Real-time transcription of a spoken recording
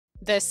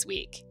This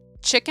week,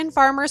 chicken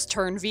farmers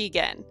turn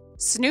vegan.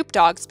 Snoop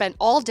Dogg spent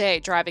all day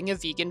driving a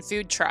vegan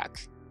food truck.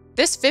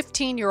 This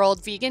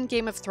 15-year-old vegan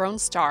Game of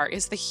Thrones star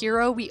is the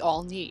hero we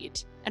all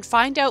need. And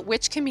find out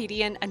which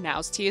comedian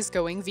announced he is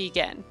going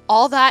vegan.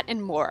 All that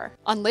and more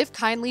on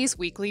LIVEKINDLY's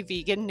weekly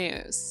vegan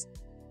news.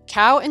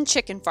 Cow and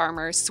chicken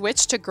farmers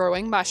switch to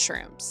growing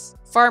mushrooms.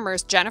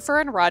 Farmers Jennifer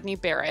and Rodney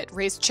Barrett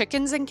raised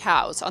chickens and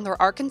cows on their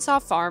Arkansas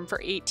farm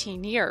for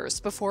 18 years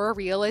before a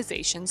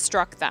realization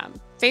struck them.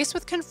 Faced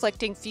with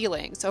conflicting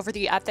feelings over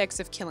the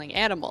ethics of killing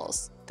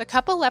animals, the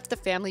couple left the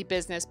family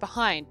business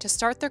behind to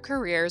start their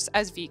careers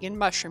as vegan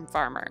mushroom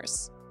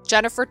farmers.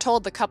 Jennifer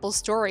told the couple's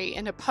story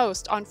in a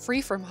post on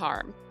Free From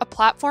Harm, a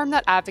platform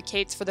that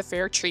advocates for the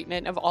fair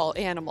treatment of all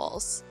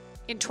animals.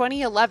 In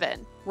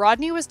 2011,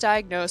 Rodney was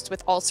diagnosed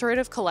with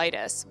ulcerative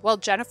colitis, while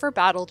Jennifer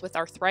battled with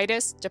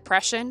arthritis,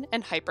 depression,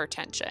 and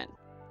hypertension.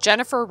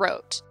 Jennifer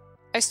wrote,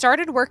 "I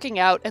started working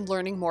out and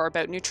learning more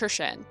about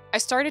nutrition. I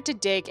started to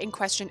dig and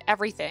question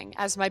everything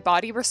as my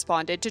body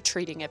responded to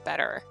treating it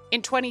better.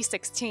 In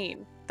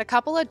 2016, the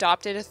couple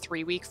adopted a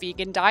 3-week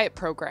vegan diet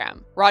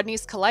program.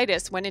 Rodney's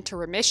colitis went into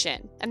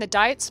remission, and the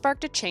diet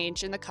sparked a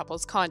change in the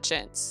couple's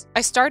conscience.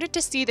 I started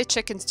to see the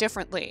chickens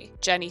differently,"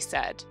 Jenny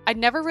said. "I'd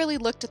never really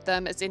looked at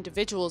them as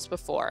individuals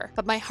before,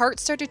 but my heart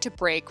started to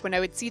break when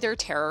I would see their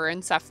terror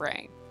and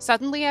suffering.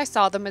 Suddenly I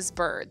saw them as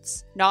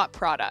birds, not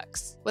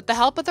products." With the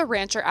help of the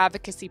Rancher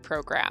Advocacy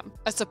Program,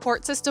 a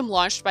support system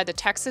launched by the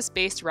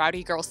Texas-based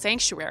Rowdy Girl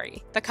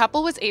Sanctuary, the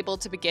couple was able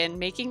to begin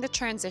making the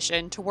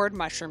transition toward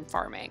mushroom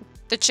farming.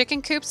 The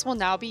chicken coops will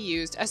now be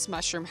used as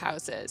mushroom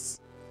houses.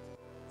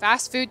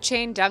 Fast food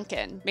chain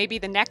Dunkin may be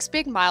the next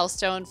big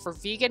milestone for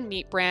vegan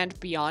meat brand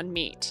Beyond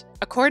Meat.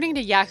 According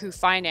to Yahoo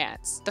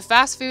Finance, the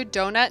fast food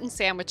donut and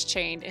sandwich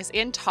chain is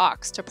in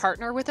talks to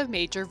partner with a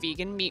major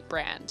vegan meat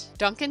brand.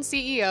 Dunkin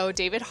CEO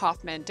David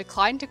Hoffman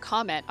declined to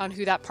comment on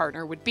who that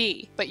partner would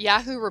be, but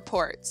Yahoo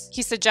reports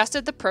he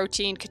suggested the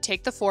protein could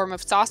take the form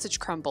of sausage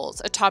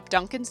crumbles atop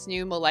Dunkin's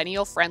new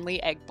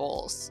millennial-friendly egg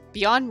bowls.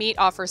 Beyond Meat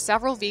offers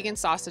several vegan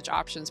sausage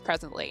options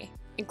presently,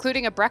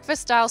 including a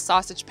breakfast-style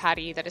sausage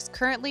patty that is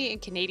currently in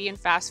Canadian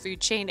fast food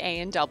chain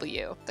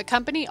A&W. The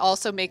company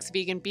also makes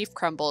vegan beef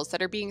crumbles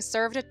that are being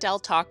served at Del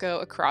Taco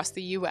across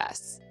the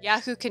US.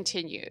 Yahoo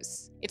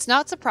continues, "It's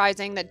not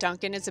surprising that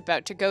Dunkin is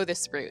about to go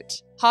this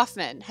route.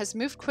 Hoffman has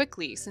moved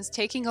quickly since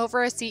taking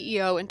over as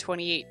CEO in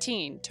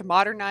 2018 to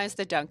modernize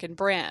the Dunkin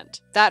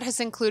brand. That has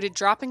included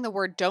dropping the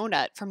word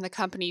donut from the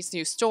company's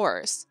new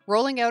stores,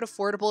 rolling out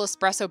affordable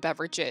espresso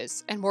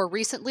beverages, and more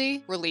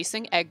recently,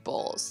 releasing egg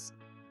bowls."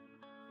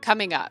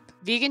 Coming up,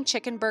 vegan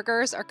chicken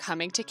burgers are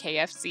coming to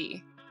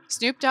KFC.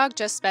 Snoop Dogg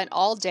just spent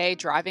all day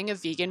driving a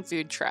vegan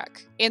food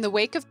truck. In the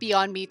wake of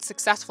Beyond Meat's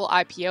successful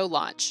IPO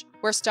launch,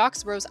 where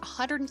stocks rose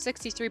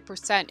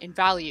 163% in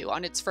value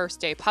on its first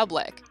day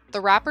public, the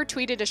rapper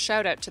tweeted a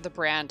shout-out to the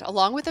brand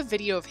along with a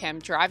video of him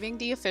driving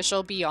the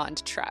official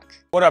Beyond truck.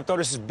 What up, though?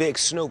 This is Big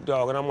Snoop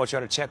Dogg, and I want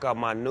y'all to check out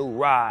my new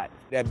ride,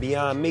 that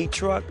Beyond Meat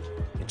truck.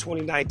 In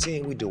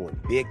 2019, we doing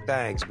big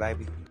things,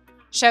 baby.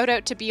 Shout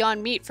out to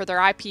Beyond Meat for their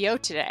IPO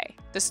today,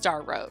 the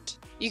star wrote.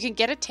 You can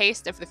get a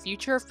taste of the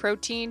future of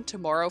protein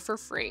tomorrow for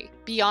free.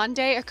 Beyond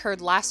Day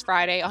occurred last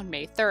Friday on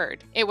May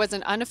 3rd. It was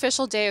an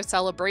unofficial day of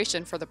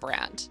celebration for the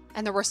brand,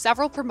 and there were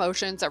several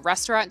promotions at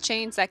restaurant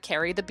chains that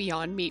carry the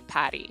Beyond Meat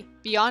patty.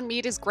 Beyond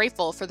Meat is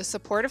grateful for the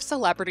support of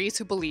celebrities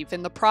who believe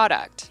in the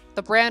product.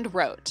 The brand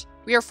wrote,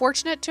 "We are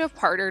fortunate to have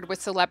partnered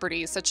with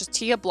celebrities such as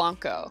Tia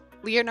Blanco,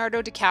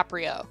 Leonardo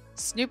DiCaprio,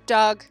 Snoop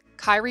Dogg,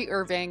 Kyrie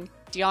Irving,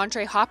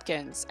 DeAndre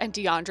Hopkins, and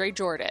DeAndre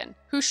Jordan,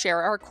 who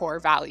share our core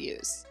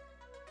values."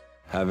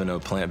 Having a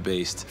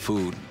plant-based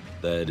food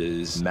that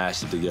is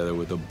mashed together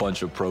with a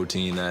bunch of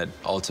protein that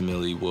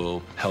ultimately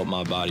will help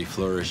my body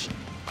flourish.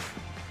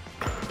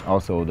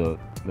 Also the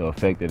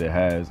effect that it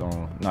has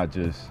on not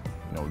just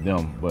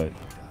them, but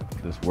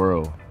this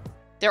world.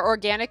 Their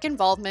organic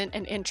involvement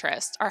and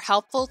interest are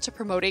helpful to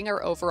promoting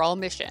our overall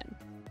mission.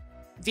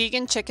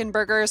 Vegan chicken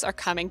burgers are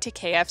coming to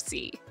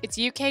KFC. Its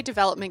UK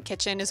development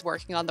kitchen is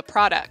working on the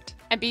product,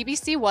 and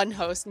BBC One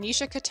host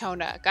Nisha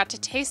Katona got to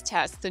taste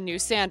test the new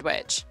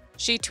sandwich.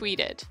 She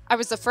tweeted, "I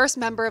was the first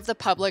member of the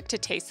public to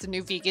taste the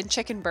new vegan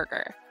chicken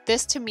burger.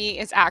 This to me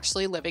is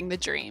actually living the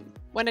dream."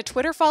 When a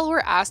Twitter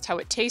follower asked how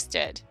it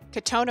tasted,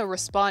 Katona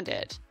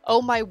responded,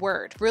 "Oh my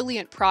word,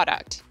 brilliant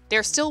product.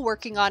 They're still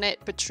working on it,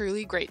 but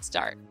truly great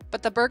start."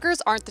 But the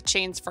burgers aren't the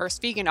chain's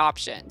first vegan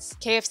options.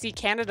 KFC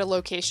Canada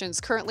locations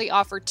currently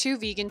offer 2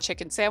 vegan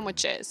chicken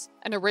sandwiches,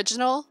 an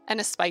original and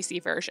a spicy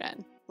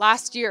version.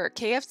 Last year,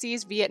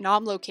 KFC's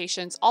Vietnam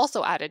locations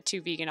also added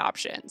 2 vegan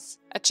options,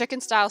 a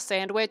chicken-style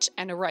sandwich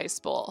and a rice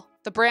bowl.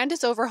 The brand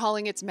is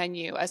overhauling its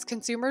menu as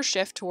consumers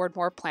shift toward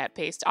more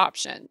plant-based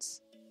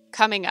options.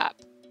 Coming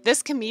up,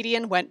 this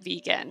comedian went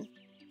vegan.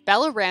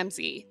 Bella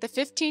Ramsey, the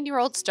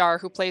 15-year-old star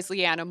who plays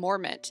Lady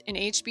Mormont in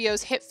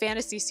HBO's hit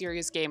fantasy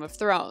series Game of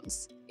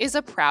Thrones, is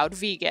a proud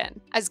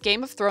vegan, as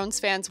Game of Thrones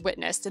fans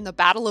witnessed in the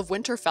Battle of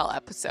Winterfell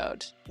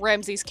episode.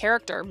 Ramsey's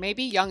character may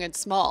be young and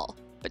small,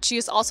 but she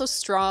is also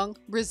strong,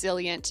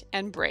 resilient,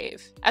 and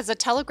brave. As The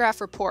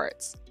Telegraph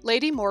reports,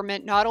 Lady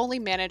Mormont not only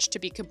managed to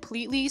be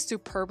completely,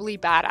 superbly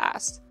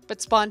badass,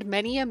 but spawned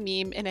many a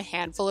meme in a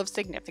handful of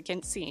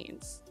significant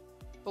scenes.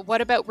 But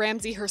what about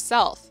Ramsey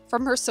herself?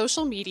 From her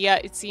social media,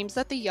 it seems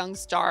that the young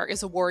star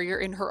is a warrior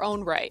in her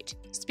own right,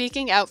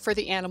 speaking out for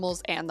the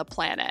animals and the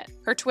planet.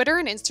 Her Twitter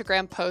and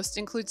Instagram posts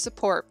include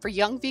support for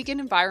young vegan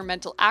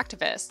environmental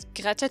activist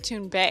Greta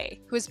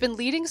Thunberg, who has been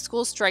leading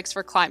school strikes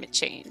for climate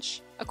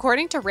change.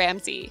 According to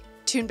Ramsey,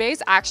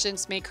 Thunberg's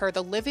actions make her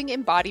the living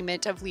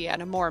embodiment of Lady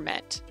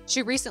Mormont.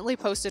 She recently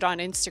posted on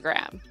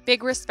Instagram,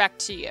 "Big respect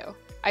to you.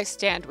 I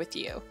stand with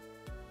you."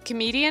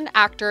 Comedian,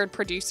 actor, and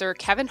producer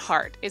Kevin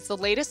Hart is the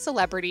latest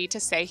celebrity to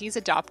say he's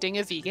adopting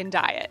a vegan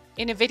diet.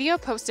 In a video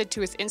posted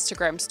to his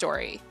Instagram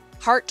story,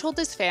 Hart told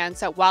his fans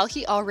that while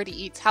he already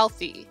eats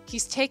healthy,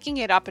 he's taking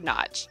it up a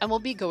notch and will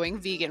be going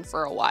vegan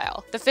for a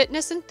while. The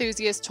fitness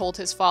enthusiast told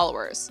his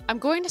followers, "I'm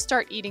going to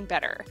start eating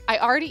better. I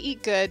already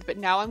eat good, but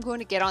now I'm going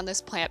to get on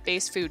this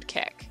plant-based food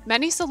kick."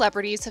 Many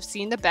celebrities have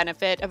seen the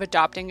benefit of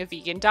adopting a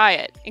vegan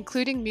diet,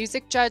 including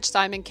music judge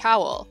Simon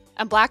Cowell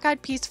and Black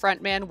Eyed Peas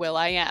frontman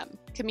will.i.am.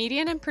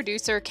 Comedian and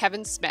producer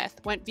Kevin Smith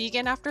went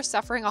vegan after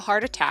suffering a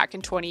heart attack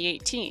in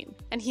 2018,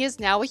 and he is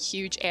now a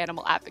huge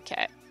animal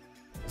advocate.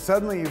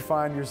 Suddenly you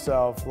find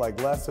yourself like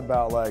less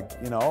about like,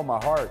 oh,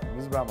 my heart,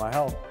 this is about my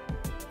health,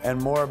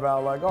 and more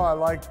about like, oh, I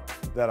like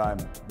that I'm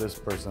this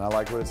person. I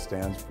like what it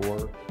stands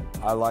for.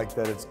 I like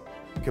that it's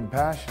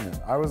compassionate.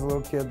 I was a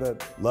little kid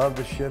that loved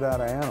the shit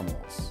out of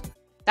animals.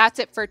 That's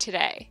it for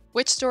today.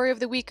 Which story of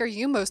the week are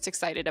you most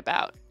excited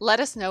about? Let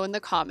us know in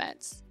the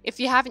comments. If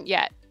you haven't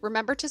yet,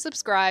 remember to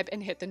subscribe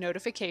and hit the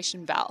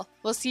notification bell.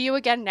 We'll see you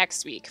again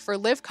next week for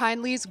Live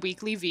Kindly's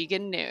weekly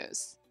vegan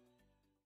news.